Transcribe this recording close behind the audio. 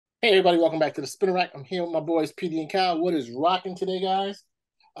Hey everybody, welcome back to the Spinner Rack. I'm here with my boys PD and Kyle. What is rocking today, guys?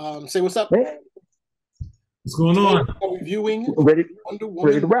 Say what's up. Hey, What's going Today on? we're reviewing ready, Wonder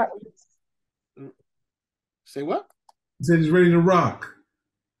ready to Woman. rap. Say what? He said he's ready to rock.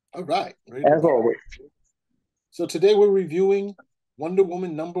 All right, ready to As rock. always. So today we're reviewing Wonder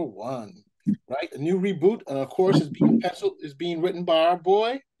Woman #1, right? A new reboot, and of course is being written by our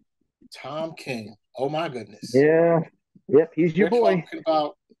boy Tom King. Oh my goodness, Yeah. Yep, he's your we're boy. talking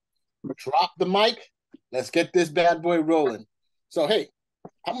about drop the mic. Let's get this bad boy rolling. So hey,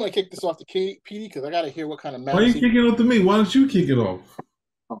 I'm gonna kick this off to PD because I gotta hear what kind of Why are you madness he. kicking it up to me? Why don't you kick it off?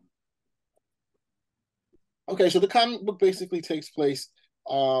 Okay, so the comic book basically takes place.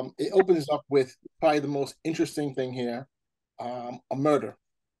 It opens up with probably the most interesting thing here, a murder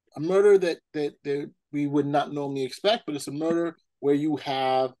that we would not normally expect, but it's a murder where you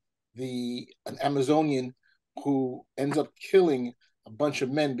have the an Amazonian who ends up killing a bunch of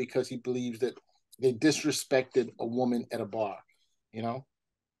men because he believes that they disrespected a woman at a bar. You know,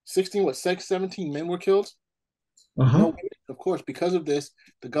 17 men were killed. Uh huh. No, of course, because of this,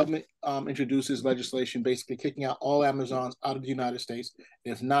 the government introduces legislation basically kicking out all Amazons out of the United States.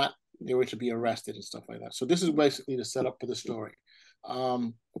 If not, they were to be arrested and stuff like that. So this is basically the setup for the story.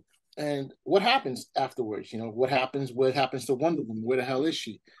 Um, and what happens afterwards? You know, what happens? What happens to Wonder Woman? Where the hell is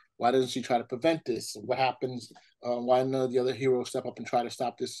she? Why doesn't she try to prevent this? What happens? Why none of the other heroes step up and try to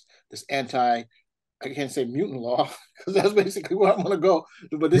stop this anti? I can't say mutant law because that's basically where I'm going to go.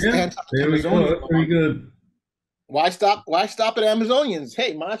 But this Yeah, there we go. anti-Amazonian That's law. pretty good. Why stop at Amazonians?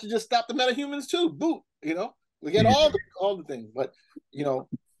 Hey, why don't you just stop the metahumans too? Boot, we get Yeah. all the things. But you know,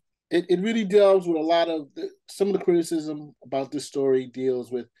 it really deals with a lot of some of the criticism about this story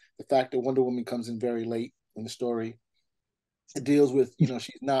deals with the fact that Wonder Woman comes in very late in the story. It deals with,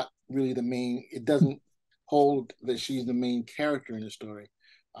 she's not really the main, it doesn't hold that she's the main character in the story,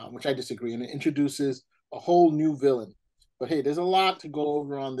 which I disagree. And it introduces a whole new villain. But hey, there's a lot to go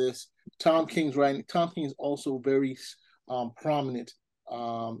over on this. Tom King's writing. Tom King is also very prominent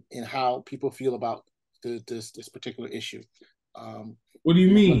in how people feel about this particular issue. Um, What do you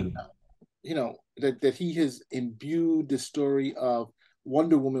whether mean? that he has imbued the story of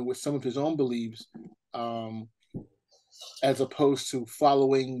Wonder Woman with some of his own beliefs, um, as opposed to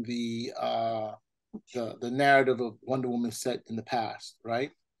following the narrative of Wonder Woman set in the past,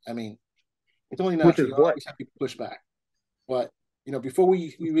 right? I mean, it's only Which natural. is You what? always have people push back. But before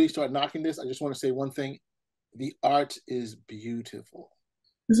we really start knocking this, I just want to say one thing. The art is beautiful.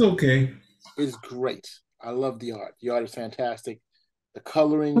 It's okay. It's great. I love the art. The art is fantastic. The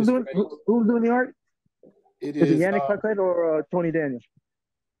coloring Who's is doing great. who's doing the art? It Is it is Yannick Paquette or Tony Daniels?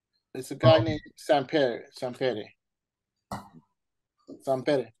 it's a guy named Sampere, or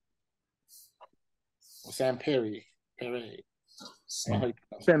Samperi. Pere. I don't know how you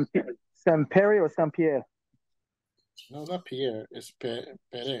pronounce it. Sam Sam Perry or Sam Pierre? No, not Pierre. It's Pere.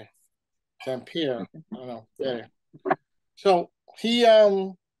 Sampere. I don't know. Pere. So he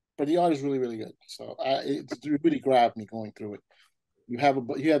but the art is really really good. So it really grabbed me going through it. You have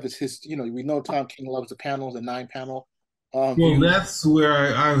this we know Tom King loves the panels, the 9 panel Well, views. that's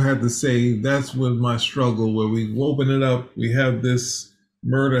where I had to say that's with my struggle where we open it up, we have this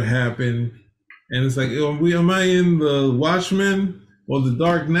murder happen, and it's like, am I in the Watchmen or the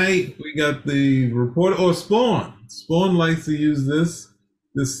Dark Knight? We got the reporter or Spawn. Spawn likes to use this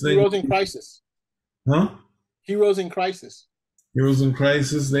thing, Heroes in Crisis. huh? Heroes in Crisis. Heroes in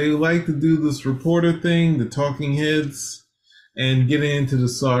Crisis. They like to do this reporter thing, the talking heads, and get into the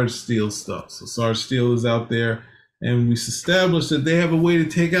Sarge Steel stuff. So Sarge Steel is out there, and we established that they have a way to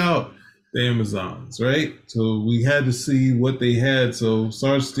take out the Amazons, right? So we had to see what they had. So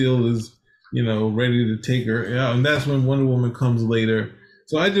Sarge Steel is, ready to take her out, and that's when Wonder Woman comes later.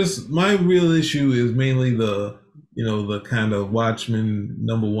 So my real issue is mainly the kind of Watchmen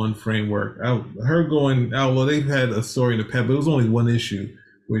 #1 framework. Her going Outlaw, they've had a story in the past, but it was only one issue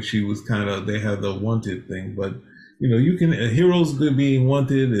where she was they had the wanted thing. But you can heroes good being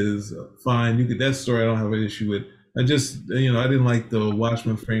wanted is fine. That story I don't have an issue with. I just I didn't like the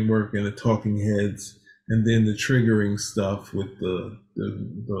Watchmen framework and the talking heads, and then the triggering stuff with the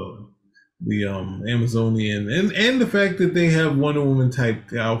Amazonian and the fact that they have Wonder Woman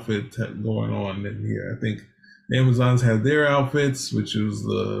type outfit going on in here. I think the Amazons have their outfits, which was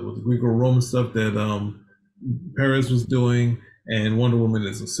the Greco-Roman stuff that Paris was doing, and Wonder Woman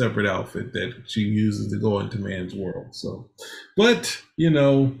is a separate outfit that she uses to go into man's world. So, but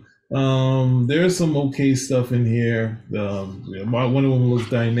there's some okay stuff in here. Wonder Woman looks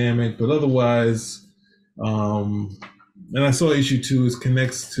dynamic, but otherwise, and I saw issue 2 is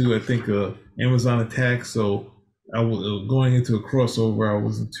connects to I think Amazon attack. So I was going into a crossover. I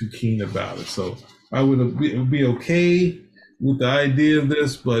wasn't too keen about it, so I would be okay with the idea of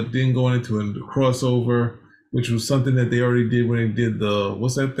this, but then going into a crossover, which was something that they already did when they did the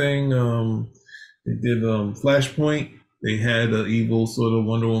what's that thing? They did Flashpoint. They had an evil sort of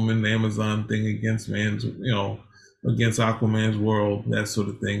Wonder Woman Amazon thing against man's, against Aquaman's world, that sort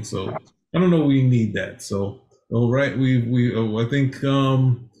of thing. So I don't know. We need that. So all right, I think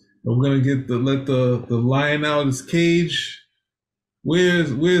we're gonna get the let the lion out of his cage.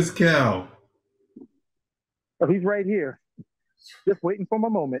 Where's Cal? Oh, he's right here, just waiting for my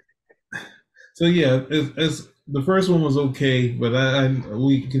moment. So yeah, as the first one was okay, but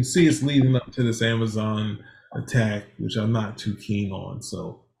we can see it's leading up to this Amazon attack, which I'm not too keen on.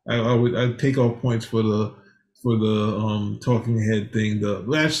 So I'd take off points for the talking head thing. The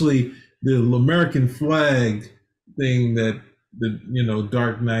American flag thing that the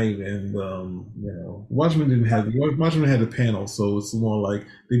Dark Knight and Watchmen had a panel, so it's more like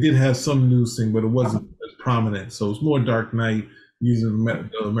they did have some news thing, but it wasn't as prominent. So it's more Dark Knight using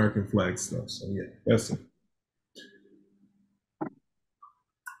the American flag stuff. So yeah, that's it.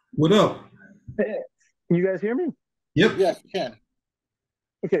 What up? Can you guys hear me? Yep. Yes, you can.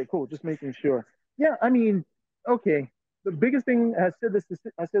 Okay, cool. Just making sure. Yeah, I mean, okay. The biggest thing I said this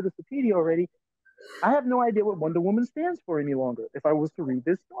to Petey already. I have no idea what Wonder Woman stands for any longer. If I was to read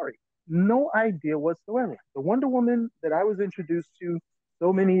this story, no idea whatsoever. The Wonder Woman that I was introduced to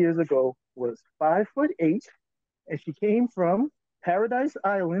so many years ago was 5'8", and she came from Paradise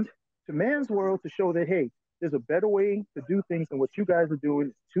Island to man's world to show that hey, there's a better way to do things than what you guys are doing.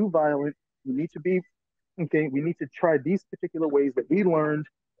 It's too violent. You need to be okay. We need to try these particular ways that we learned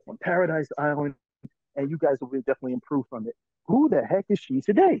on Paradise Island, and you guys will definitely improve from it. Who the heck is she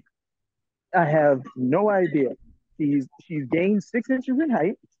today? I have no idea. She's gained 6 inches in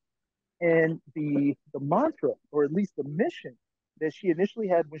height, and the mantra, or at least the mission that she initially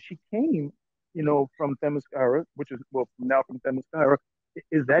had when she came, from Themyscira, which is well now from Themyscira,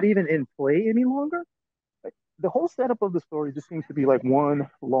 is that even in play any longer? Like, the whole setup of the story just seems to be like one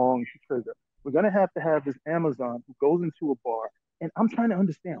long trigger. We're gonna have to have this Amazon who goes into a bar, and I'm trying to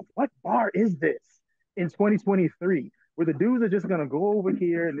understand what bar is this in 2023 where the dudes are just gonna go over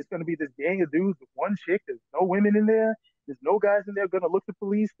here and it's gonna be this gang of dudes with one chick. There's no women in there. There's no guys in there gonna look to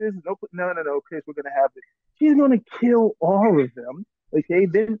police this. No, Chris, we're gonna have this. She's gonna kill all of them. Okay,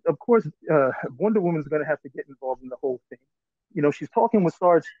 then of course Wonder Woman's gonna have to get involved in the whole thing. She's talking with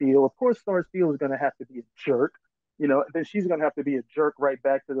Sarge Steel. Of course, Sarge Steel is going to have to be a jerk. And then she's going to have to be a jerk right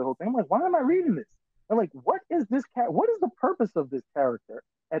back to the whole thing. I'm like, why am I reading this? I'm like, what is this? What is the purpose of this character?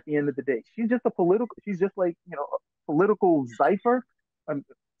 At the end of the day, she's just a political. She's just like a political cipher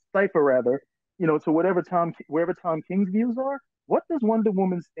rather. To wherever Tom King's views are. What does Wonder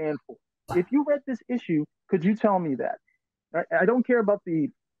Woman stand for? If you read this issue, could you tell me that? I don't care about the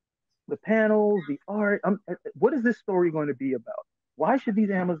panels, the art. What is this story going to be about? Why should these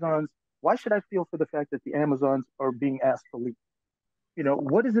Amazons? Why should I feel for the fact that the Amazons are being asked to leave?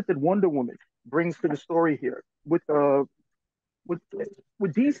 What is it that Wonder Woman brings to the story here? With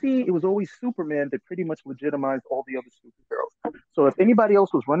with DC, it was always Superman that pretty much legitimized all the other superheroes. So if anybody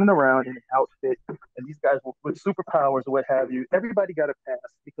else was running around in an outfit and these guys were with superpowers or what have you, everybody got a pass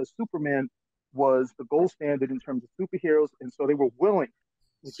because Superman was the gold standard in terms of superheroes, and so they were willing,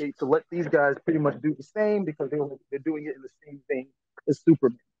 okay, to let these guys pretty much do the same because they're doing it in the same vein as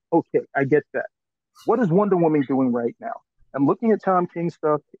Superman. Okay, I get that. What is Wonder Woman doing right now? I'm looking at Tom King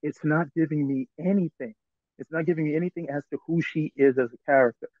stuff. It's not giving me anything. It's not giving me anything as to who she is as a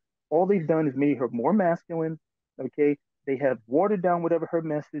character. All they've done is made her more masculine. Okay, they have watered down whatever her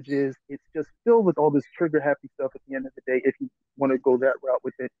message is. It's just filled with all this trigger happy stuff at the end of the day. If you want to go that route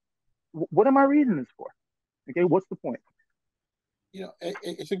with it, what am I reading this for? Okay, what's the point?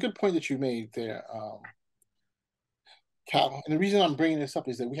 It's a good point that you made there, Cal. And the reason I'm bringing this up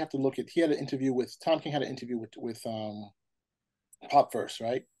is that we have to look at. Tom King had an interview with Pop First,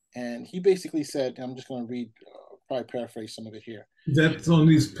 right? And he basically said, and I'm just going to read, probably paraphrase some of it here. That's on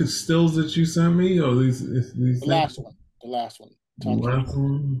these stills that you sent me, or these the last one, Tom the last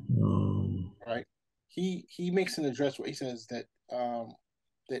King. One, right? He makes an address where he says that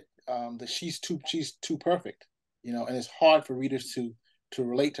that she's too perfect, and it's hard for readers to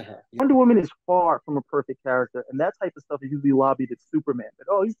relate to her. Wonder Woman is far from a perfect character, and that type of stuff is usually lobbied at Superman.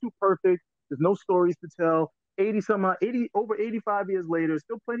 That he's too perfect. There's no stories to tell. 85 years later,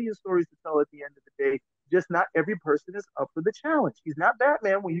 still plenty of stories to tell at the end of the day. Just not every person is up for the challenge. He's not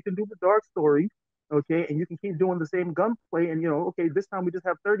Batman where you can do the dark story, okay, and you can keep doing the same gunplay, and okay, this time we just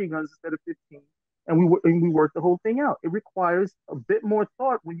have 30 guns instead of 15, and we work the whole thing out. It requires a bit more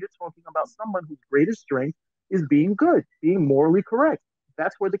thought when you're talking about someone whose greatest strength is being good, being morally correct.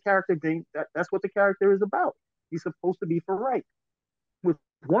 That's where the character that's what the character is about. He's supposed to be for right. With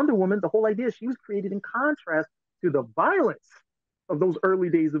Wonder Woman, the whole idea she was created in contrast to the violence of those early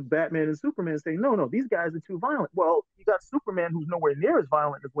days of Batman and Superman, saying, no, no, these guys are too violent. Well, you got Superman, who's nowhere near as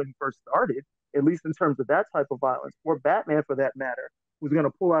violent as when he first started, at least in terms of that type of violence, or Batman for that matter, who's going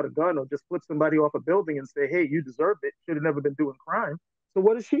to pull out a gun or just flip somebody off a building and say, hey, you deserved it, should have never been doing crime. So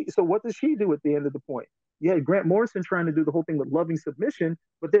what is she? So what does she do at the end of the point? You had Grant Morrison trying to do the whole thing with loving submission,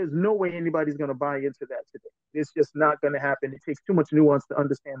 but there's no way anybody's going to buy into that today. It's just not going to happen. It takes too much nuance to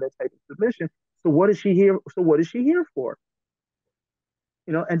understand that type of submission. So what is she here? So what is she here for?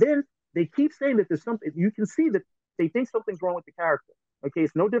 And then they keep saying that there's something. You can see that they think something's wrong with the character. Okay,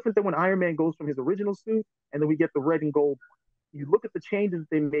 it's no different than when Iron Man goes from his original suit and then we get the red and gold. You look at the changes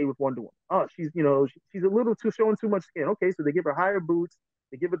they made with Wonder Woman. Oh, she's a little too showing too much skin. Okay, so they give her higher boots,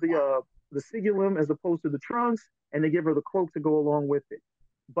 they give her the sigillum as opposed to the trunks, and they give her the cloak to go along with it.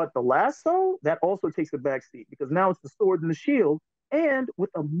 But the lasso, that also takes a back seat because now it's the sword and the shield, and with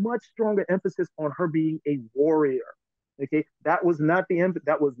a much stronger emphasis on her being a warrior. Okay, that was not the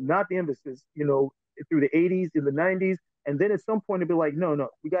emphasis, through the 80s, in the 90s. And then at some point it'd be like, no, no,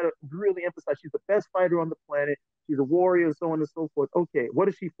 we got to really emphasize she's the best fighter on the planet. She's a warrior, so on and so forth. Okay, what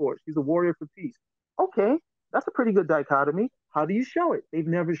is she for? She's a warrior for peace. Okay, that's a pretty good dichotomy. How do you show it? They've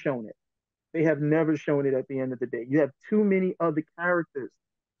never shown it. They have never shown it at the end of the day. You have too many other characters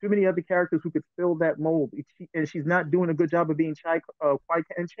who could fill that mold. And she's not doing a good job of being quiet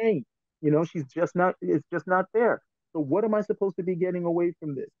and chained. She's just not, it's just not there. So what am I supposed to be getting away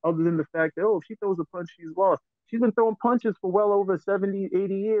from this? Other than the fact that, if she throws a punch, she's lost. She's been throwing punches for well over 70,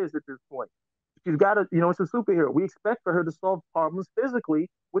 80 years at this point. She's got to, it's a superhero. We expect for her to solve problems physically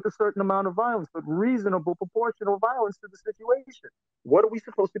with a certain amount of violence, but reasonable, proportional violence to the situation. What are we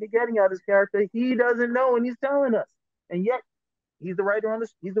supposed to be getting out of his character? He doesn't know, and he's telling us. And yet, he's the writer on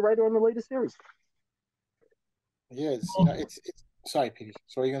this. He's the writer on the latest series. Yeah, it's sorry, Petey.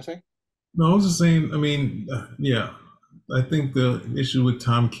 So what are you gonna say? No, I was just saying. I mean, yeah, I think the issue with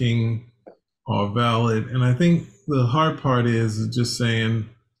Tom King are valid, and I think the hard part is just saying,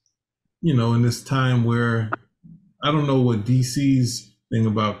 in this time where I don't know what DC's thing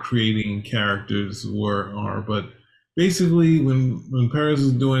about creating characters are, but basically when Perez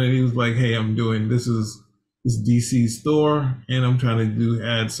was doing it, he was like, "Hey, I'm doing this DC's Thor, and I'm trying to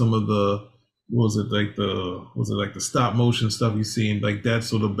add some of the was it like the stop motion stuff you see in like that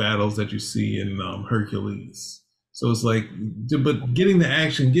sort of battles that you see in Hercules." So it's like, but getting the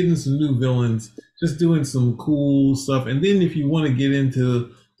action, getting some new villains, just doing some cool stuff, and then if you want to get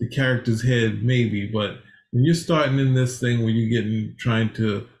into the character's head, maybe. But when you're starting in this thing where you're trying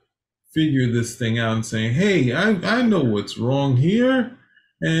to figure this thing out and saying, "Hey, I know what's wrong here,"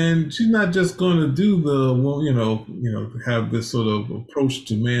 and she's not just going to do have this sort of approach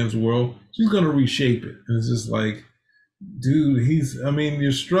to man's world. She's going to reshape it, and it's just like, dude,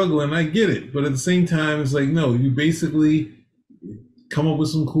 you're struggling. I get it, but at the same time, it's like, no, you basically come up with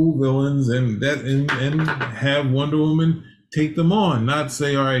some cool villains and have Wonder Woman take them on, not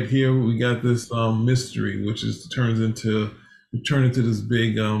say, all right, here we got this mystery, which turn into this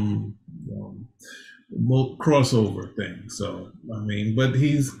big crossover thing. So but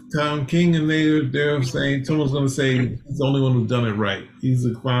he's Tom King, and they're saying someone's going to say he's the only one who's done it right. He's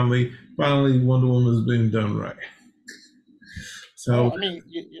finally Wonder Woman has been done right. So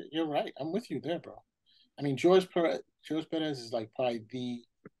you're right. I'm with you there, bro. George Perez is like probably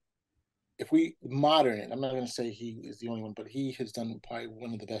if we modern it, I'm not going to say he is the only one, but he has done probably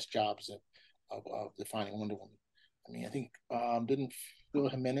one of the best jobs of defining Wonder Woman. I think didn't Phil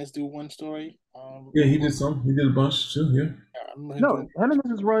Jimenez do one story? Yeah, he did some. He did a bunch too. Yeah. No,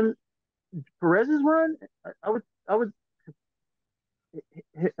 Jimenez's run, Perez's run. I would.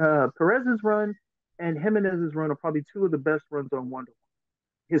 Perez's run and Jimenez's run are probably two of the best runs on Wonder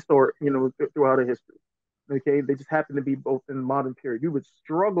Woman historic, throughout a history. Okay, they just happen to be both in the modern period. You would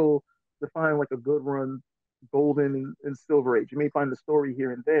struggle to find like a good run, golden and silver age. You may find the story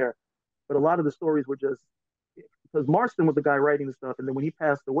here and there, but a lot of the stories were just because Marston was the guy writing the stuff, and then when he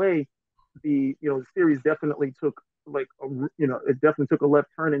passed away, the series definitely took it definitely took a left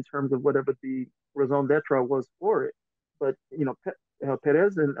turn in terms of whatever the raison d'etre was for it. But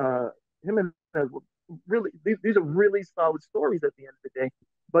Perez and him and really these are really solid stories at the end of the day.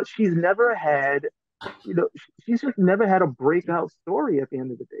 But she's never had she's just never had a breakout story at the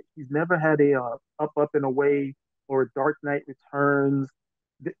end of the day. She's never had a up and away or a Dark Knight Returns.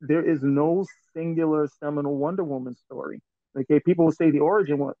 There is no singular seminal Wonder Woman story. Okay, people will say the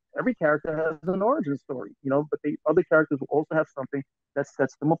origin. Well, every character has an origin story, but the other characters will also have something that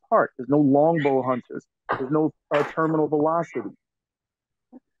sets them apart. There's no longbow hunters. There's no terminal velocity.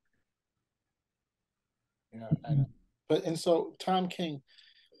 Yeah, I know. But and so Tom King,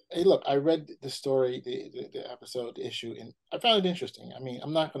 hey, look, I read the story, the episode, the issue, and I found it interesting. I mean,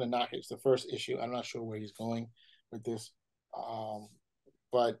 I'm not going to knock it. It's the first issue. I'm not sure where he's going with this, um,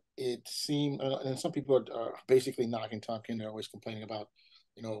 but it seemed, and some people are basically knocking Tom King. They're always complaining about,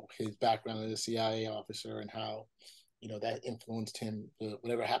 his background as a CIA officer and how, that influenced him.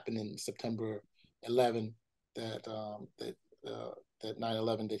 Whatever happened in September 11, that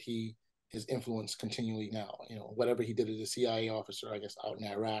 9/11, that he his influence continually now. Whatever he did as a CIA officer, I guess, out in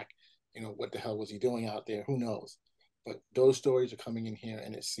Iraq, what the hell was he doing out there? Who knows? But those stories are coming in here,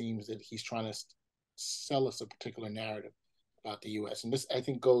 and it seems that he's trying to sell us a particular narrative about the U.S. And this, I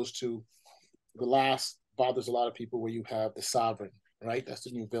think, goes to the last bothers a lot of people, where you have the sovereign, right? That's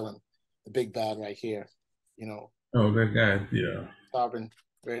the new villain, the big bad right here. Oh, that guy, yeah. Sovereign.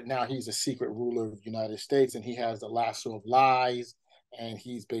 Right now, he's a secret ruler of the United States, and he has the lasso of lies, and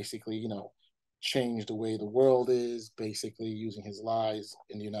he's basically, changed the way the world is, basically using his lies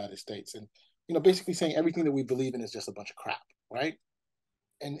in the United States, and basically saying everything that we believe in is just a bunch of crap, right?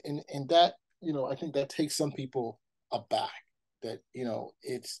 And that, I think that takes some people aback. That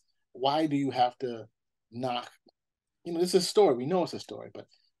it's why do you have to knock? This is a story. We know it's a story, but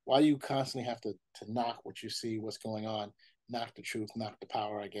why do you constantly have to knock what you see, what's going on, knock the truth, knock the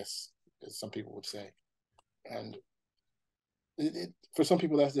power? I guess, as some people would say, and for some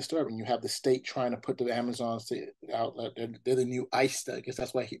people that's disturbing. You have the state trying to put the Amazons to outlet. They're the new ICE. I guess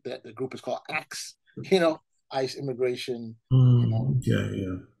that's why the group is called ACE. ICE immigration.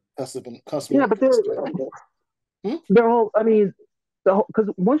 Yeah. Yeah, but they're all. I mean, because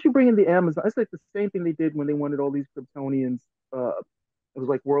once you bring in the Amazon, it's like the same thing they did when they wanted all these Kryptonians. It was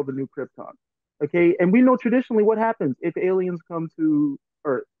like World of New Krypton. Okay, and we know traditionally what happens if aliens come to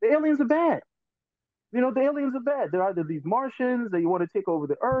Earth. The aliens are bad. The aliens are bad. They're either these Martians that you want to take over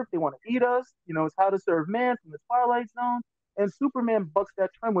the Earth, they want to eat us. It's how to serve man from the Twilight Zone. And Superman bucks that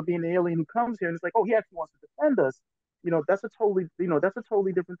trend with being an alien who comes here and it's like, oh, he actually wants to defend us. That's a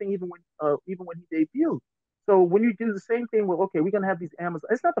totally different thing. Even when he debuted. So when you do the same thing with, okay, we're gonna have these Amazon.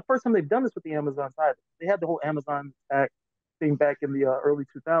 It's not the first time they've done this with the Amazons either. They had the whole Amazon thing back in the early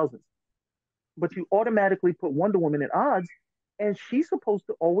 2000s. But you automatically put Wonder Woman at odds, and she's supposed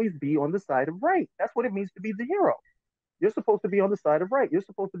to always be on the side of right. That's what it means to be the hero. You're supposed to be on the side of right. You're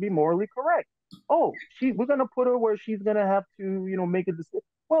supposed to be morally correct. Oh, we're gonna put her where she's gonna have to, make a decision.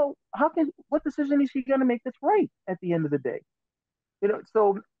 Well, what decision is she gonna make that's right at the end of the day?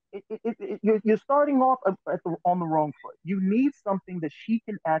 So you're starting off on the wrong foot. You need something that she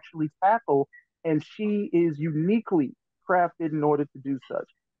can actually tackle, and she is uniquely crafted in order to do such.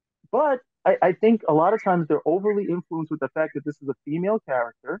 But I think a lot of times they're overly influenced with the fact that this is a female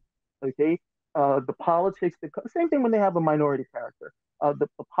character. Okay, the politics same thing when they have a minority character. The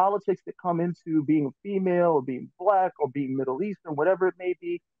politics that come into being a female or being black or being Middle Eastern, whatever it may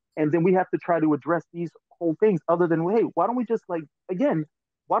be, and then we have to try to address these whole things. Other than, hey, why don't we just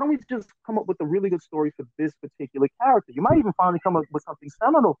why don't we just come up with a really good story for this particular character? You might even finally come up with something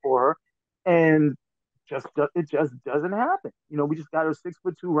seminal for her, and it just doesn't happen. We just got her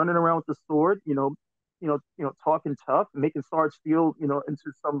 6'2" running around with the sword, talking tough, making Sarge Steel,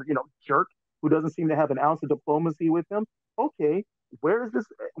 into some, jerk who doesn't seem to have an ounce of diplomacy with him. Okay, where is this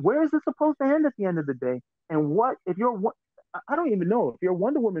supposed to end at the end of the day? And what if you're I don't even know if you're a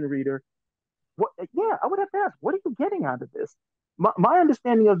Wonder Woman reader. What? Yeah, I would have to ask, what are you getting out of this? My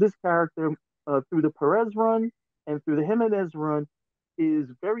understanding of this character through the Perez run and through the Jimenez run is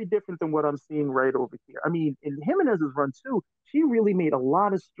very different than what I'm seeing right over here. I mean, in Jimenez's run too, she really made a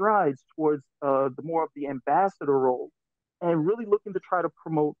lot of strides towards the more of the ambassador role and really looking to try to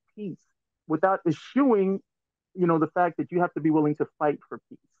promote peace without eschewing, the fact that you have to be willing to fight for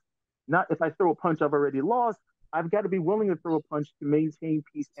peace. Not if I throw a punch, I've already lost. I've got to be willing to throw a punch to maintain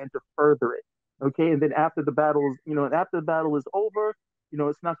peace and to further it. Okay, and then after the battles, after the battle is over,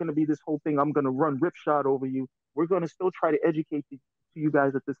 it's not going to be this whole thing. I'm going to run ripshot over you. We're going to still try to educate you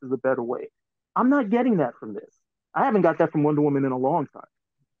guys that this is a better way. I'm not getting that from this. I haven't got that from Wonder Woman in a long time.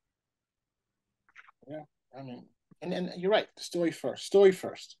 Yeah, I mean, and you're right. The story first. Story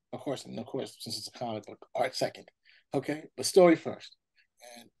first. Of course, since it's a comic book, art second. Okay, but story first.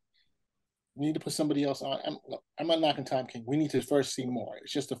 And we need to put somebody else on. I'm not knocking Tom King. We need to first see more.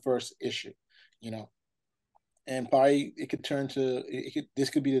 It's just the first issue, And probably it could turn to this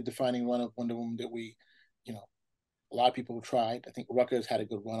could be the defining run of Wonder Woman that we, a lot of people tried. I think Rucker's had a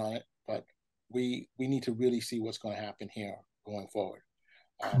good run on it, but we need to really see what's going to happen here going forward.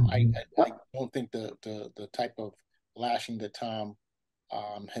 Mhm. I don't think the type of lashing that Tom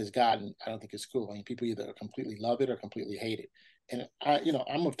has gotten, I don't think it's cool. I mean, people either completely love it or completely hate it. And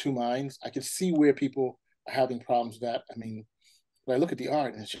I'm of two minds. I can see where people are having problems with that. I mean, when I look at the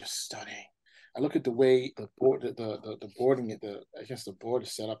art, and it's just stunning. I look at the way the board, the boarding, I guess the board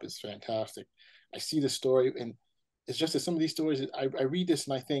is set up is fantastic. I see the story, and it's just that some of these stories, I read this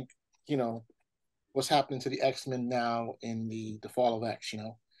and I think, you know, what's happening to the X-Men now in the Fall of X,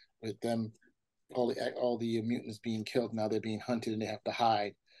 with them all the mutants being killed. Now they're being hunted and they have to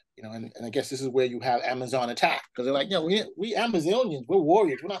hide. And I guess this is where you have Amazon attack, because they're like, we Amazonians, we're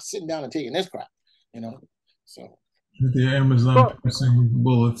warriors, we're not sitting down and taking this crap, you know. So The Amazon Well, piercing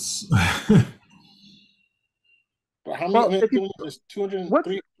bullets. but how many? I well, mean, if you there's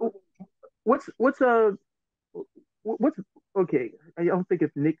 203. what's what's what's okay. I don't think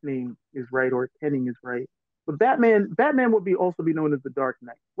if nickname is right or kenning is right, but Batman would be also be known as the Dark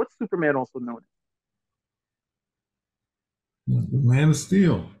Knight. What's Superman also known The Man of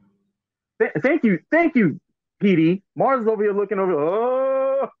Steel. Thank you, PD. Mars is over here looking over.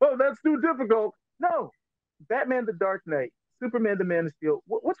 Oh, that's too difficult. No, Batman the Dark Knight, Superman the Man of Steel.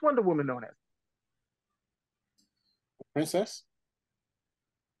 What's Wonder Woman known as? Princess.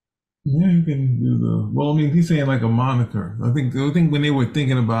 Yeah, you can do the. Well, I mean, he's saying like a moniker. I think when they were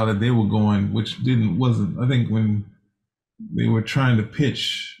thinking about it, they were going, which didn't wasn't. I think when they were trying to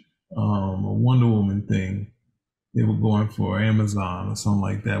pitch a Wonder Woman thing, they were going for Amazon or something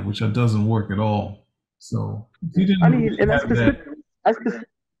like that, which doesn't work at all. So if you I didn't mean, really and have that,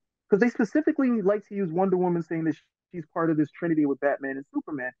 because they specifically like to use Wonder Woman saying that she's part of this trinity with Batman and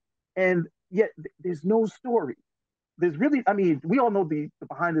Superman, and yet there's no story. There's really, I mean, we all know the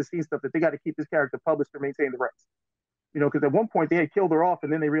behind the scenes stuff that they got to keep this character published to maintain the rights. Because at one point they had killed her off,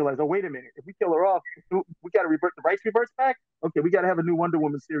 and then they realized, oh wait a minute, if we kill her off, we got to revert the rights reverts back. Okay, we got to have a new Wonder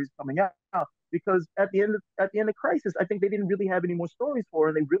Woman series coming out because at the end of Crisis, I think they didn't really have any more stories for her,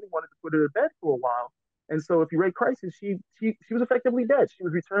 and they really wanted to put her to bed for a while. And so, if you read Crisis, she was effectively dead. She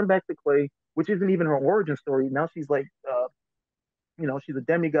was returned back to clay, which isn't even her origin story. Now she's like, she's a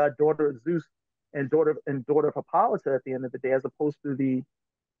demigod, daughter of Zeus, and daughter of Hippolyta at the end of the day, as opposed to the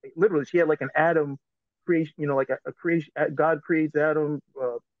literally she had like an Adam creation, like a creation. God creates Adam,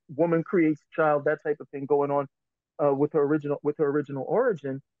 woman creates child, that type of thing going on with her original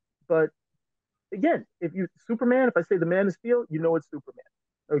origin. But again, if I say the Man of Steel, it's Superman.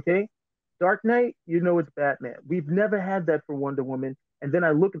 Okay, Dark Knight, it's Batman. We've never had that for Wonder Woman. And then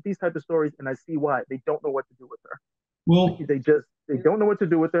I look at these type of stories and I see why they don't know what to do with her. well, They don't know what to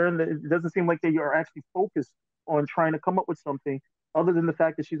do with her, and it doesn't seem like they are actually focused on trying to come up with something other than the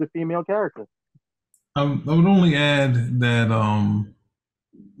fact that she's a female character. I would only add that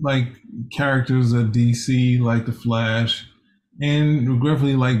like characters of DC, like the Flash, and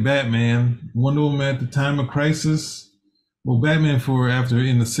regretfully like Batman, Wonder Woman at the time of Crisis. Well, Batman for after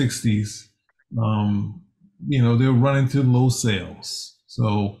in the '60s, they're running to low sales.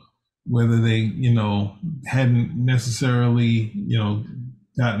 So whether they, hadn't necessarily,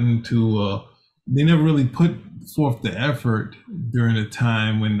 gotten to, they never really put forth the effort during a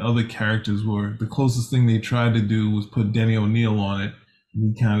time when other characters were. The closest thing they tried to do was put Denny O'Neil on it.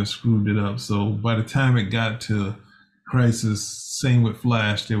 And he kind of screwed it up. So by the time it got to Crisis, same with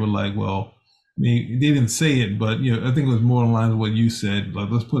Flash, they were like, well, they didn't say it, but I think it was more in line with what you said. Like,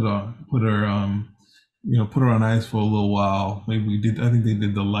 let's put her on ice for a little while. Maybe we did. I think they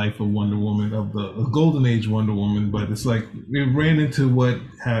did the Life of Wonder Woman, of the Golden Age Wonder Woman, but it's like it ran into what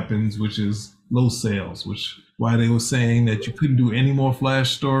happens, which is low sales. Which why they were saying that you couldn't do any more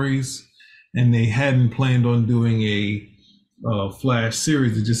Flash stories, and they hadn't planned on doing a Flash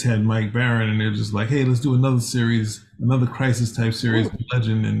series. They just had Mike Baron, and they're just like, hey, let's do another series, another Crisis type series,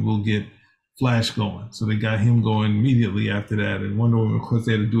 Legend, and we'll get Flash going. So they got him going immediately after that, and Wonder Woman, of course,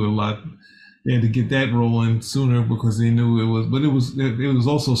 they had to do a lot. They had to get that rolling sooner because they knew it was, but it was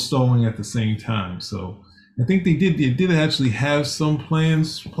also stalling at the same time. So I think they did actually have some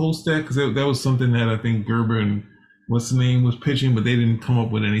plans post that, because that was something that I think Gerber and what's the name was pitching, but they didn't come up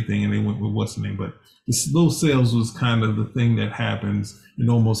with anything, and they went with what's the name. But low sales was kind of the thing that happens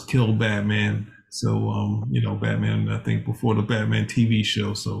and almost killed Batman. So Batman, I think before the Batman TV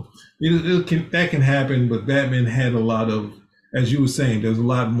show. So that can happen, but Batman had a lot of, as you were saying, there's a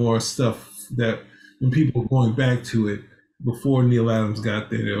lot more stuff that when people were going back to it before Neil Adams got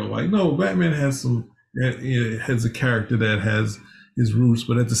there, they were like, no, Batman has has a character that has his roots.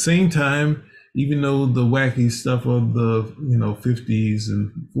 But at the same time, even though the wacky stuff of the 50s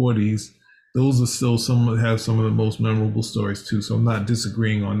and 40s, those are still some that have some of the most memorable stories too. So I'm not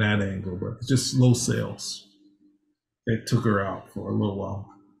disagreeing on that angle, but it's just slow sales that took her out for a little while.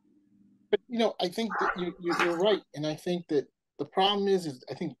 But I think that you're right, and I think that the problem is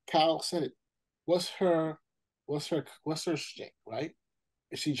I think Kyle said it. What's her, what's her stick, right?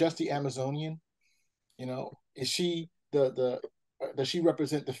 Is she just the Amazonian? Is she does she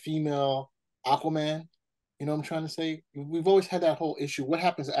represent the female Aquaman? You know what I'm trying to say? We've always had that whole issue. What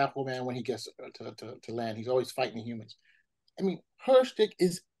happens to Aquaman when he gets to land? He's always fighting the humans. I mean, her stick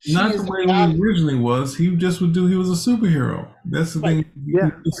is she Not is the the way god, he originally was. He just would do. He was a superhero. That's the right? thing. You Yeah.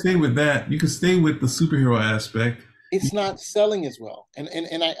 can stay with that. You can stay with the superhero aspect. It's not selling as well, and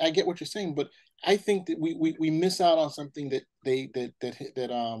I get what you're saying, but I think that we miss out on something that they that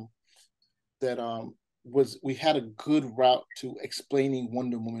was we had a good route to explaining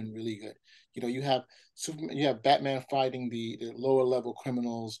Wonder Woman really good. You have Superman, you have Batman fighting the lower level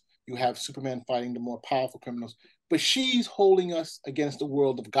criminals, you have Superman fighting the more powerful criminals, but she's holding us against the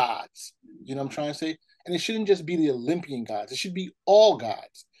world of gods. You know what I'm trying to say? And it shouldn't just be the Olympian gods; it should be all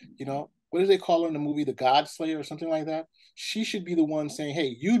gods. What do they call her in the movie, the God Slayer or something like that? She should be the one saying,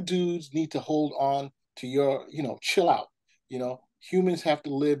 "Hey, you dudes need to hold on to your, chill out. Humans have to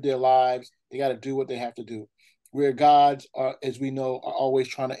live their lives. They got to do what they have to do. Where gods are, as we know, are always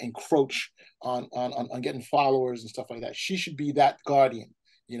trying to encroach on getting followers and stuff like that. She should be that guardian,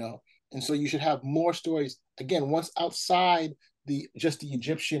 you know. And so you should have more stories again once outside the just the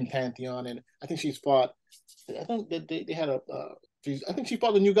Egyptian pantheon. And I think she's fought. I think that they had a. I think she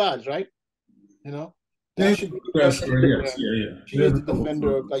fought the new gods, right? You know, that Yeah, should be that that should story. be Yes, where yeah, yeah. she is There's the a couple of defender.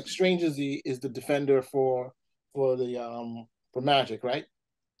 stories. Like Strange is the defender for the for magic, right?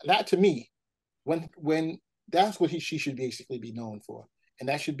 That to me, when that's what she should basically be known for, and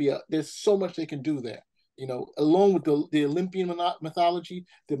that should be a. There's so much they can do there. Along with the Olympian mythology,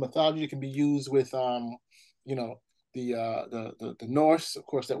 the mythology can be used with you know, the Norse, of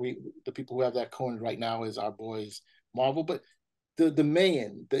course, that the people who have that coined right now is our boys Marvel, but the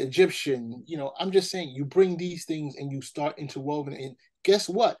Mayan, the Egyptian, I'm just saying, you bring these things and you start interwoven, and guess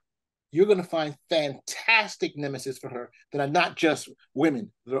what? You're going to find fantastic nemesis for her that are not just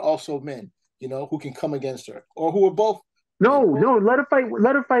women, that are also men, who can come against her or who are both. No, no, let her fight.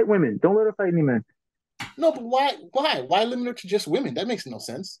 Let her fight women. Don't let her fight any men. No, but why? Why limit her to just women? That makes no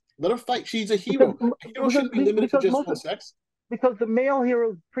sense. Let her fight. She's a Because hero. A hero shouldn't be limited to because just most one of sex. because the male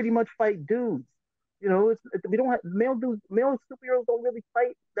heroes pretty much fight dudes. We don't have male dudes. Male superheroes don't really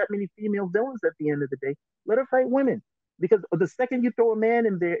fight that many female villains. At the end of the day, let her fight women. Because the second you throw a man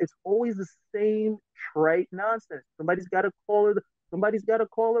in there, it's always the same trite nonsense. Somebody's got to call her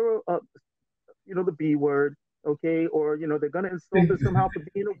the B word, okay, or they're gonna insult her somehow for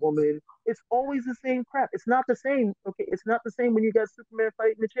being a woman. It's always the same crap. It's not the same, okay. It's not the same when you got Superman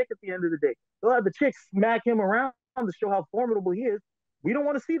fighting the chick at the end of the day. They'll have the chick smack him around to show how formidable he is. We don't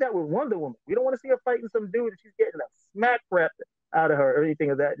want to see that with Wonder Woman. We don't want to see her fighting some dude and she's getting a smack crap out of her or anything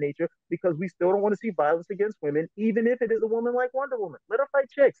of that nature because we still don't want to see violence against women, even if it is a woman like Wonder Woman. Let her fight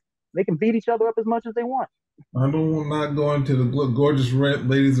chicks. They can beat each other up as much as they want. I'm not going to the gorgeous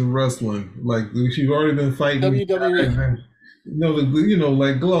ladies of wrestling. Like she's already been fighting WWE. guys,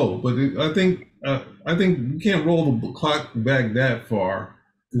 like Glow. But I think you can't roll the clock back that far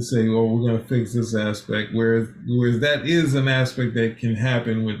to say, "Oh, we're going to fix this aspect." Whereas that is an aspect that can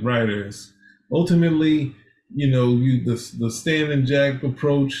happen with writers. Ultimately, the Stan and Jack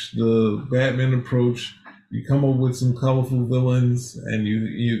approach, the Batman approach. You come up with some colorful villains and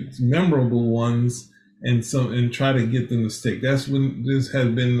you memorable ones and try to get them to stick. That's when this has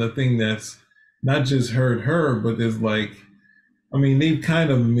been the thing that's not just hurt her, but there's they've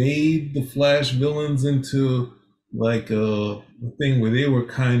kind of made the Flash villains into like a thing where they were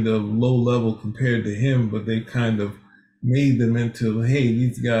kind of low level compared to him, but they kind of made them into, hey,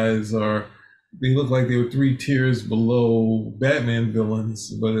 these guys they look like they were 3 tiers below Batman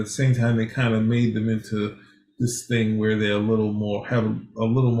villains, but at the same time they kind of made them into this thing where they're have a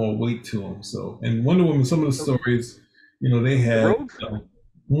little more weight to them. So, and Wonder Woman, some of the stories, they The had. Rogues,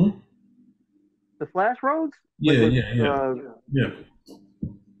 Hmm? the Flash Rogues, like Yeah, with yeah, yeah, yeah,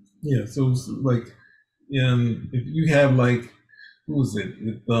 yeah. So it's like, and if you have like, who was it?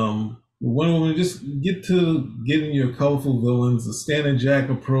 Wonder Woman, just get to getting your colorful villains, the Stan and Jack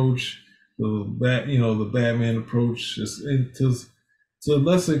approach, the Batman approach, just to a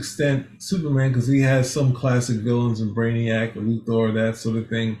lesser extent, Superman, because he has some classic villains in Brainiac, Luthor, that sort of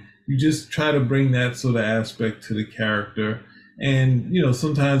thing. You just try to bring that sort of aspect to the character. And,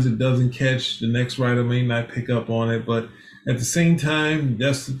 sometimes it doesn't catch. The next writer may not pick up on it. But at the same time,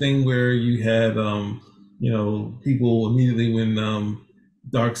 that's the thing where you had, people immediately when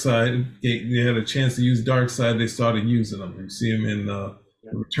Dark Side, they had a chance to use Dark Side, they started using them. You see them in Yeah.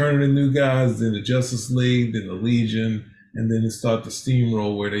 the Return of the New Gods, then the Justice League, then the Legion, and then it start the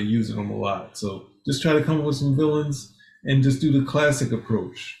steamroll where they're using them a lot. So just try to come up with some villains and just do the classic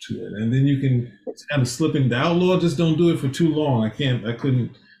approach to it, and then you can kind of slip into Outlaw. Just don't do it for too long. I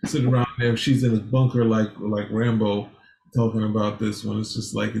couldn't sit around there if she's in a bunker like Rambo talking about this one. It's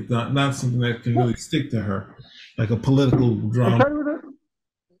just like it's not something that can really stick to her, like a political And drama. try to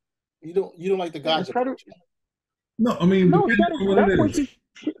You don't like the and God's try to approach. No, I mean no, you depending got to. on what it That's where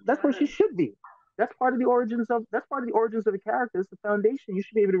is. that's where she should be. That's part of the origins of. That's part of the origins of the character. It's the foundation. You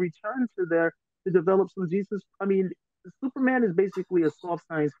should be able to return to there to develop some Jesus. I mean, Superman is basically a soft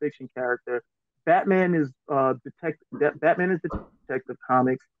science fiction character. Batman is detective. Batman is detective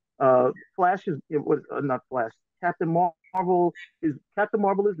comics. Flash is not Flash. Captain Marvel is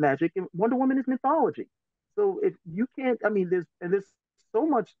magic, and Wonder Woman is mythology. So if you can't, I mean, there's so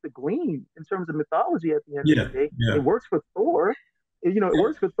much to glean in terms of mythology at the end of the Yeah, day. It yeah, works for Thor. It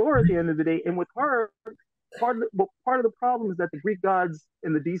works for Thor at the end of the day. And with her, part of the problem is that the Greek gods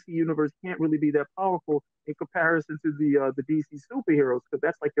in the DC universe can't really be that powerful in comparison to the DC superheroes, because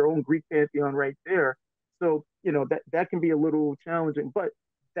that's like their own Greek pantheon right there. So that can be a little challenging, but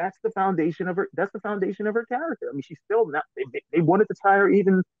that's the foundation of her. That's the foundation of her character. I mean, she's still not. They wanted to tie her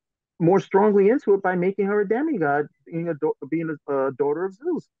even more strongly into it by making her a demigod, being a daughter of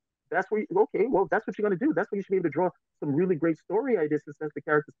Zeus. That's where okay, well, that's what you're gonna do. That's where you should be able to draw some really great story ideas to set the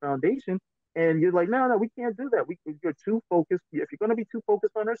character's foundation. And you're like, no, we can't do that. You're too focused. If you're gonna be too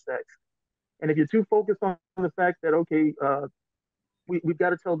focused on her sex, and if you're too focused on the fact that okay, we've got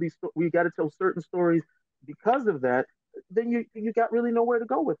to we've got to tell certain stories because of that, then you got really nowhere to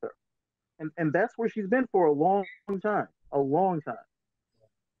go with her. And that's where she's been for a long time. I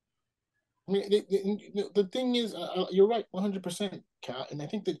mean, the thing is, you're right, 100%, Cal, and I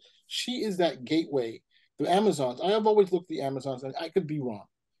think that she is that gateway. The Amazons, I have always looked at the Amazons, and I could be wrong.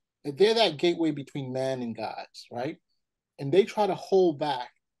 They're that gateway between man and gods, right? And they try to hold back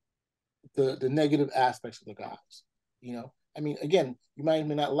the negative aspects of the gods. I mean, again, you might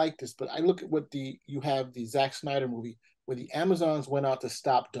may not like this, but I look at you have the Zack Snyder movie where the Amazons went out to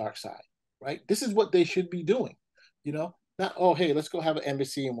stop Darkseid, right? This is what they should be doing, not, oh, hey, let's go have an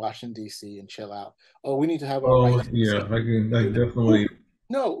embassy in Washington D.C. and chill out. Oh, we need to have our Oh rights. yeah, I can like Who? definitely.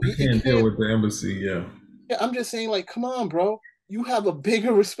 No, I it can't deal can't. with the embassy. Yeah, Yeah, I'm just saying, like, come on, bro. You have a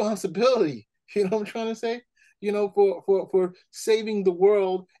bigger responsibility. You know what I'm trying to say? For saving the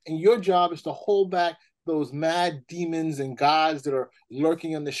world, and your job is to hold back those mad demons and gods that are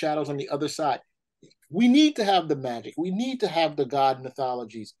lurking in the shadows on the other side. We need to have the magic. We need to have the god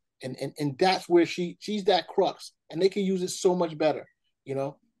mythologies, and that's where she's that crux, and they can use it so much better. You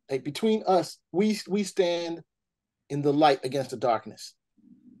know, like between us, we stand in the light against the darkness,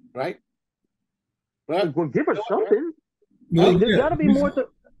 right? Right? Well, give her You know, something. I well, mean, yeah. there's got to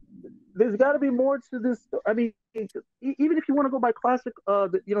be more to this. I mean, even if you want to go by classic,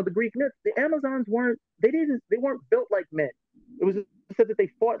 the Greek myths, the Amazons they weren't built like men. It was said that they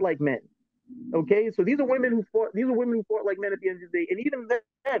fought like men. Okay, so these are women who fought. These are women who fought like men at the end of the day. And even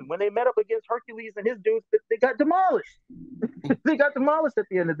then, when they met up against Hercules and his dudes, they got demolished. They got demolished at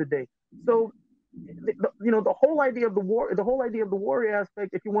the end of the day. So, the whole idea of the whole idea of the warrior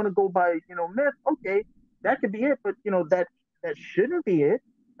aspect, if you want to go by myth, okay, that could be it. But that shouldn't be it.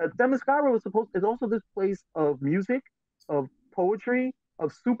 Themyscira is also this place of music, of poetry,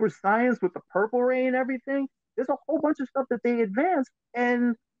 of super science with the purple ray and everything. There's a whole bunch of stuff that they advanced,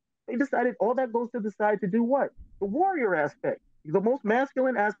 and they decided all that goes to decide to do what? The warrior aspect, the most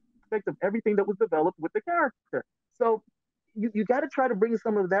masculine aspect of everything that was developed with the character. So you got to try to bring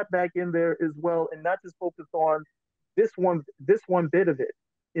some of that back in there as well, and not just focus on this one bit of it.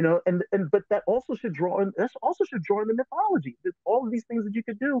 But that also should draw in. That also should draw in the mythology. There's all of these things that you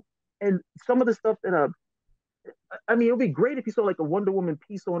could do, and some of the stuff that I mean, it would be great if you saw like a Wonder Woman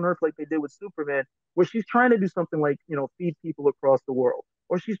Peace on Earth like they did with Superman, where she's trying to do something like, feed people across the world,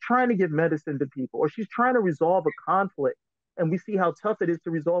 or she's trying to give medicine to people, or she's trying to resolve a conflict. And we see how tough it is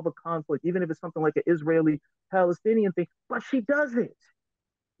to resolve a conflict, even if it's something like an Israeli Palestinian thing, but she does it,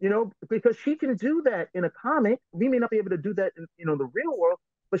 because she can do that in a comic. We may not be able to do that in, the real world,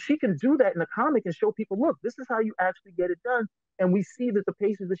 but she can do that in a comic and show people, look, this is how you actually get it done. And we see that the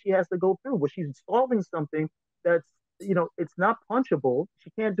paces that she has to go through, where she's solving something that's, it's not punchable. She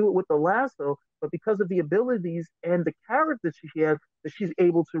can't do it with the lasso, but because of the abilities and the character she has, that she's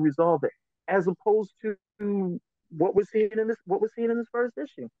able to resolve it, as opposed to what we're seeing in this first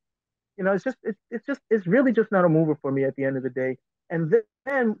issue. It's really just not a mover for me at the end of the day. And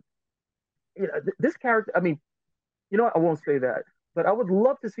then this character, I mean, I won't say that. but I would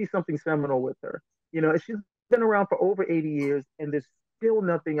love to see something seminal with her. You know, she's been around for over 80 years, and there's still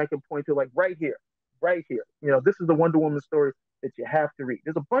nothing I can point to like right here, right here. You know, this is the Wonder Woman story that you have to read.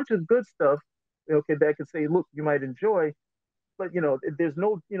 There's a bunch of good stuff, okay, that I could say, look, you might enjoy, but there's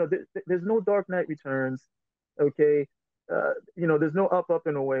no, there's no Dark Knight Returns, okay. There's no up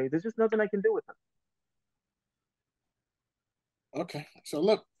and away. There's just nothing I can do with her. Okay. So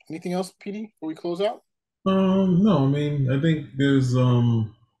look, anything else, PD, before we close out? No, I mean, I think there's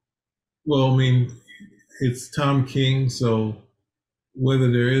well, I mean, it's Tom King, so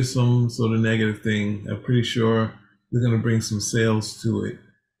whether there is some sort of negative thing, I'm pretty sure they're going to bring some sales to it.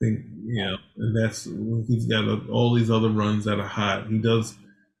 I think, and that's he's got all these other runs that are hot. He does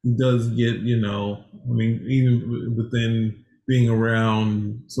get, I mean, even within being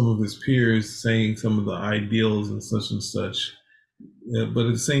around some of his peers saying some of the ideals and such. Yeah, but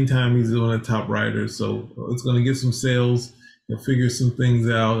at the same time, he's one of the top writers, so it's going to get some sales. He'll figure some things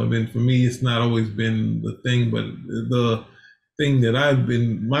out. I mean, for me, it's not always been the thing, but the thing that I've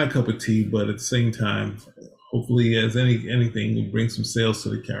been my cup of tea. But at the same time, hopefully, as anything, will bring some sales to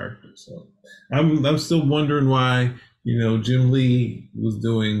the character. So I'm still wondering why Jim Lee was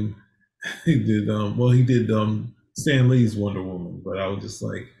doing. He did Stan Lee's Wonder Woman, but I was just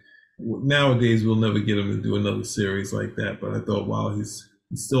like, nowadays we'll never get him to do another series like that. But I thought, wow, he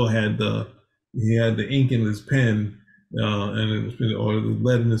still had the ink in his pen, or the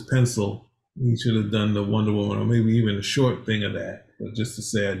lead in his pencil. He should have done the Wonder Woman, or maybe even a short thing of that, but just to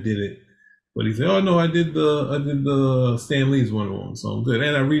say I did it. But he said, "Oh no, I did the Stan Lee's Wonder Woman, so I'm good."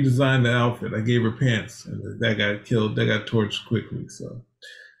 And I redesigned the outfit. I gave her pants, and that got killed. That got torched quickly. So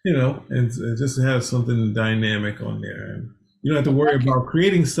and just to have something dynamic on there, and you don't have to worry about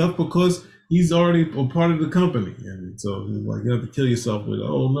creating stuff because he's already a part of the company, and so like you don't have to kill yourself with,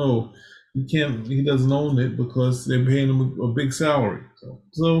 oh no, you can't. He doesn't own it because they're paying him a big salary.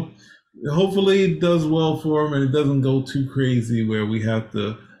 So hopefully it does well for him, and it doesn't go too crazy where we have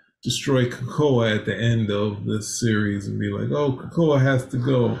to destroy Krakoa at the end of this series and be like, oh, Krakoa has to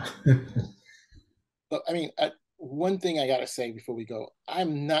go. Look, I mean, one thing I gotta say before we go,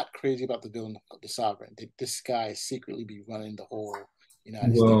 I'm not crazy about the villain of the Sovereign. This guy secretly be running the whole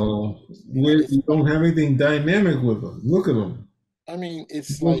United Well, States. you don't have anything dynamic with him. Look at him. I mean,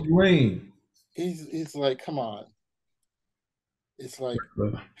 it's Look like lame. he's like, come on. It's like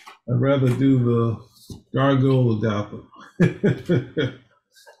I'd rather do the Gargoyle of Gotham.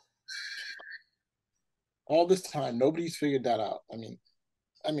 all this time, nobody's figured that out. I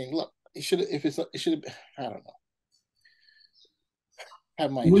mean, look, it should if it's it should have. I don't know.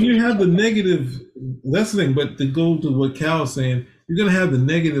 Have my When you interest. have the negative, that's the thing. But to go to what Cal's saying, you're gonna have the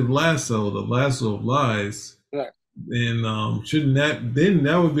negative lasso, the lasso of lies. Right. And shouldn't that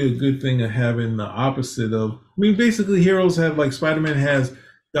would be a good thing of having the opposite of. I mean, basically, heroes have like Spider-Man has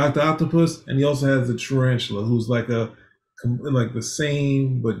Doctor Octopus, and he also has the Tarantula, who's like the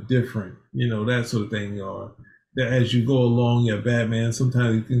same but different, that sort of thing. Or that as you go along, you have Batman.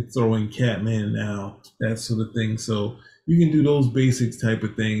 Sometimes you can throw in Catman now, that sort of thing. So you can do those basics type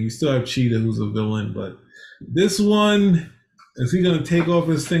of thing. You still have Cheetah, who's a villain, but this one. Is he gonna take off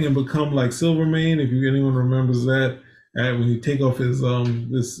his thing and become like Silvermane? If anyone remembers that, when you take off his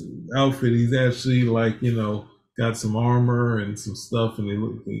this outfit, he's actually like got some armor and some stuff,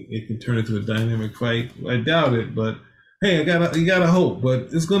 and it can turn into a dynamic fight. I doubt it, but hey, you gotta hope. But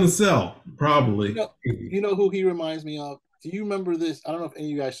it's gonna sell probably. You know who he reminds me of? Do you remember this? I don't know if any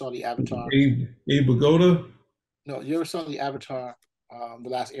of you guys saw the Avatar. Abe Pagoda? No, you ever saw the Avatar, the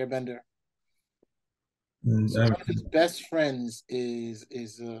Last Airbender? So And one of his best friends is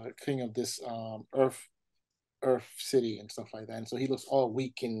king of this Earth city and stuff like that. And so he looks all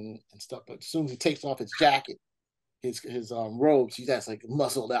weak and stuff. But as soon as he takes off his jacket, his robes, he's that's like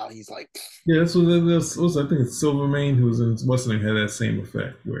muscled out. He's like, yeah, that's what I think it's Silvermane who's in what's the name had that same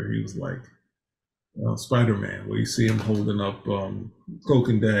effect where he was like Spider-Man, where you see him holding up Cloak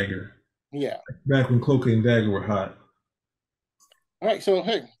and Dagger. yeah. Back when Cloak and Dagger were hot. All right, so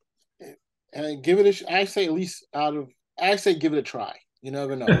hey, give it a. I say at least I say give it a try. You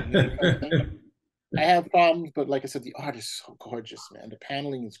never know. I have problems, but like I said, the art is so gorgeous, man. The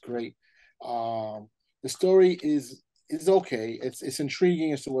paneling is great. The story is okay. It's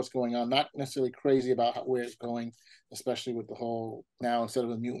intriguing as to what's going on. Not necessarily crazy about where it's going, especially with the whole now instead of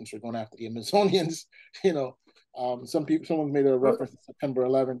the mutants, we're going after the Amazonians. Someone made a reference to September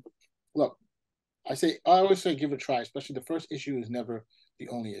 11th. Look, I always say give it a try. Especially the first issue is never the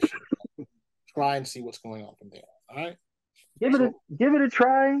only issue. Try and see what's going on from there. All right. Give it a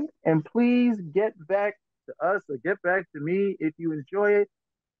try, and please get back to us or get back to me if you enjoy it.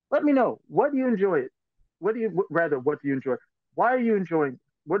 Let me know. What do you enjoy it? What do you enjoy? Why are you enjoying it?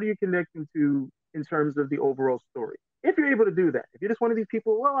 What are you connecting to in terms of the overall story? If you're able to do that, if you're just one of these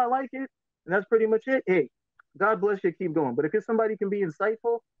people, well, I like it, and that's pretty much it. Hey, God bless you, keep going. But if it's somebody can be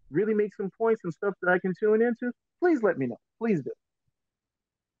insightful, really make some points and stuff that I can tune into, please let me know. Please do.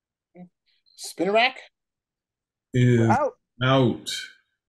 Spinner rack? We're Is out. out.